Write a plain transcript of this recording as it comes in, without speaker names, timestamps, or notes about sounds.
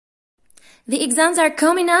The exams are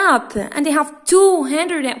coming up and they have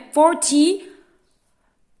 240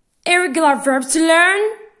 irregular verbs to learn.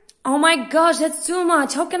 Oh my gosh, that's too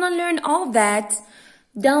much. How can I learn all that?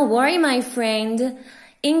 Don't worry, my friend.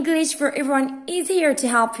 English for Everyone is here to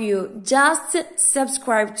help you. Just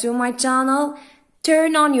subscribe to my channel,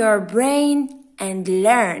 turn on your brain and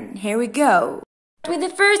learn. Here we go. With the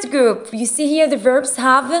first group, you see here the verbs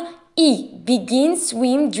have I, begin,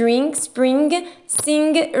 swim, drink, spring,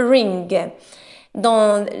 sing, ring.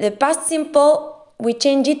 Dans le past simple, we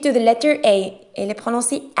change it to the letter A. Elle est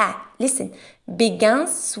prononcée A. Listen. Began,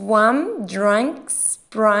 swam, drank,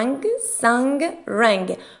 sprang, sang,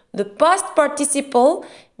 rang. The past participle,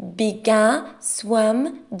 began,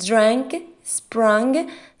 swam, drank, sprang,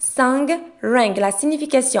 sang, rang. La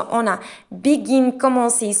signification, on a begin,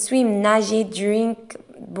 commencer, swim, nager, drink,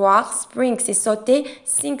 boire, spring, c'est sauter,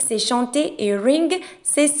 sing, c'est chanter, et ring,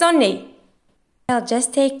 c'est sonner. Well,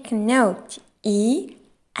 just take note. I,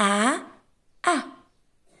 A, A.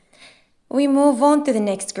 We move on to the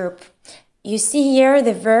next group. You see here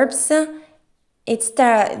the verbs. It's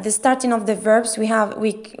the starting of the verbs.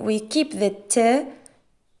 We keep the T,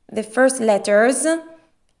 the first letters.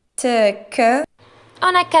 T, K.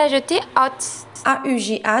 On a qu'à ajouter hot.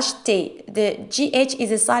 A-U-G-H-T. The GH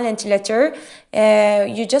is a silent letter.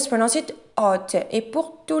 You just pronounce it hot. Et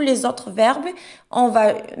pour tous les autres verbes, on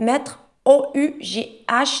va mettre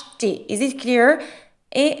O-U-G-H-T. Is it clear?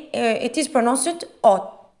 Et it is pronounced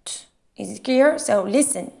hot. Is it clear? So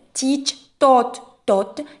listen. Teach, taught,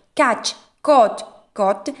 taught. Catch, caught,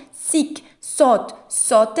 caught. Seek, sought,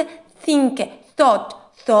 sought. Think,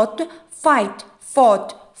 thought, thought. Fight,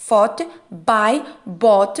 fought, fought. Buy,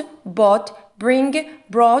 bought, bought. Bring,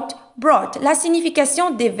 brought, brought. La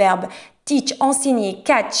signification des verbes. Teach, enseigner,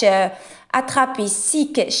 catch, attraper,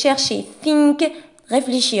 seek, chercher, think,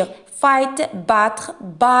 réfléchir. Fight, battre,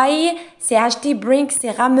 buy, c'est acheter, bring,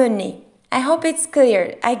 c'est ramener. I hope it's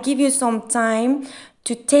clear. I give you some time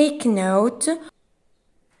to take note.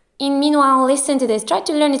 In meanwhile, listen to this. Try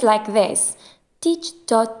to learn it like this. Teach,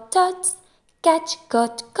 taught, taught. Catch,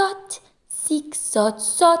 caught, caught. Seek, sought,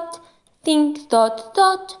 sought. Think, thought,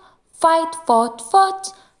 thought. Fight, fought,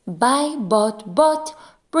 fought. Buy, bought, bought.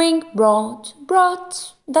 Bring, brought,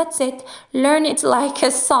 brought. That's it. Learn it like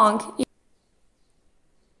a song.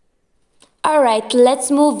 Alright, let's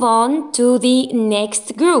move on to the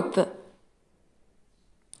next group.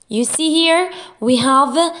 You see here, we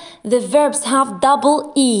have the verbs have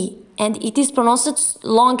double E and it is pronounced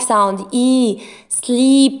long sound. E,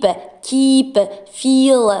 sleep, keep,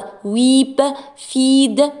 feel, weep,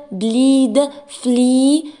 feed, bleed,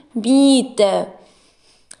 flee, meet.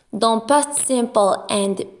 Dans past simple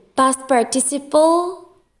and past participle,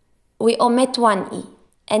 we omit one E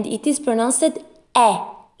and it is pronounced E.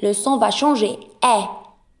 Le son va changer. E.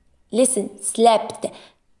 Listen. Slept,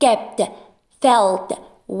 kept, felt,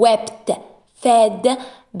 wept, fed,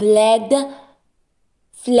 bled,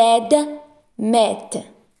 fled, met.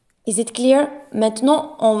 Is it clear?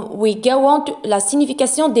 Maintenant, we go on to la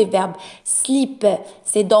signification des verbes. Sleep,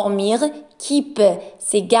 c'est dormir. Keep,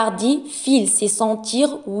 c'est garder. Feel, c'est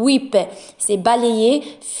sentir. Weep, c'est balayer.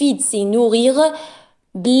 Feed, c'est nourrir.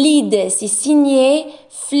 Bleed, c'est signer.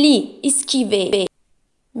 Flee, esquiver.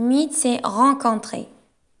 Meet, c'est rencontrer.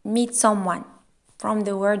 Meet someone. From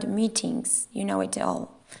the word meetings. You know it all.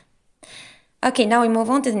 Okay, now we move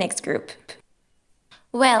on to the next group.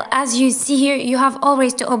 Well, as you see here, you have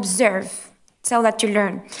always to observe so that you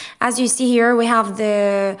learn. As you see here, we have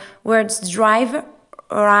the words drive,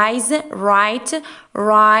 rise, write,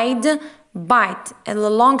 ride, bite. And the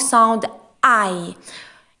long sound I.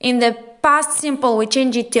 In the past simple, we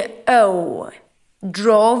change it to O.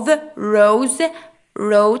 Drove, rose,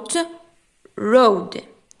 wrote, rode.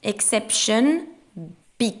 Exception,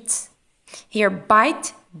 beat. Here,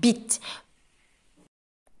 bite, beat.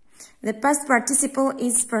 The past participle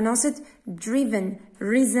is pronounced driven,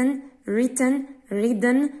 risen, written,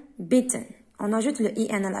 ridden, beaten. On ajoute le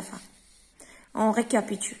IN à la fin. On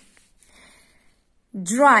récapitule.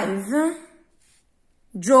 Drive,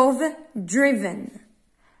 drove, driven.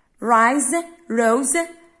 Rise, rose,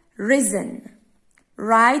 risen.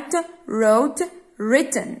 Write, wrote,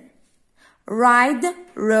 written. Ride,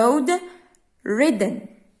 rode, ridden.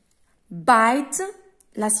 Bite,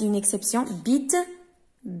 là c'est une exception, beat,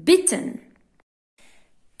 beaten.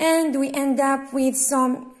 And we end up with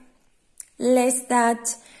some lists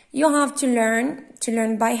that you have to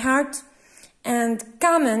learn by heart. And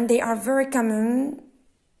common, they are very common,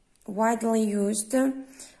 widely used.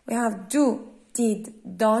 We have do, did,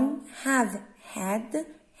 done, have, had,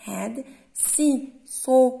 see,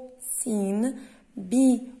 saw, seen,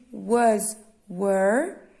 be, was,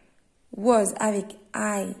 were, Was avec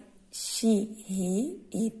I, she, he,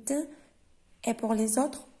 it. Et pour les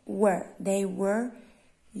autres, were. They were,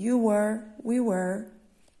 you were, we were.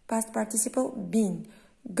 Past participle, been.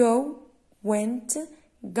 Go, went,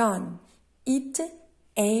 gone. Eat,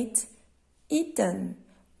 ate, eaten.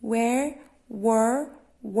 Where, were,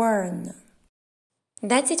 worn.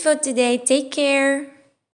 That's it for today. Take care.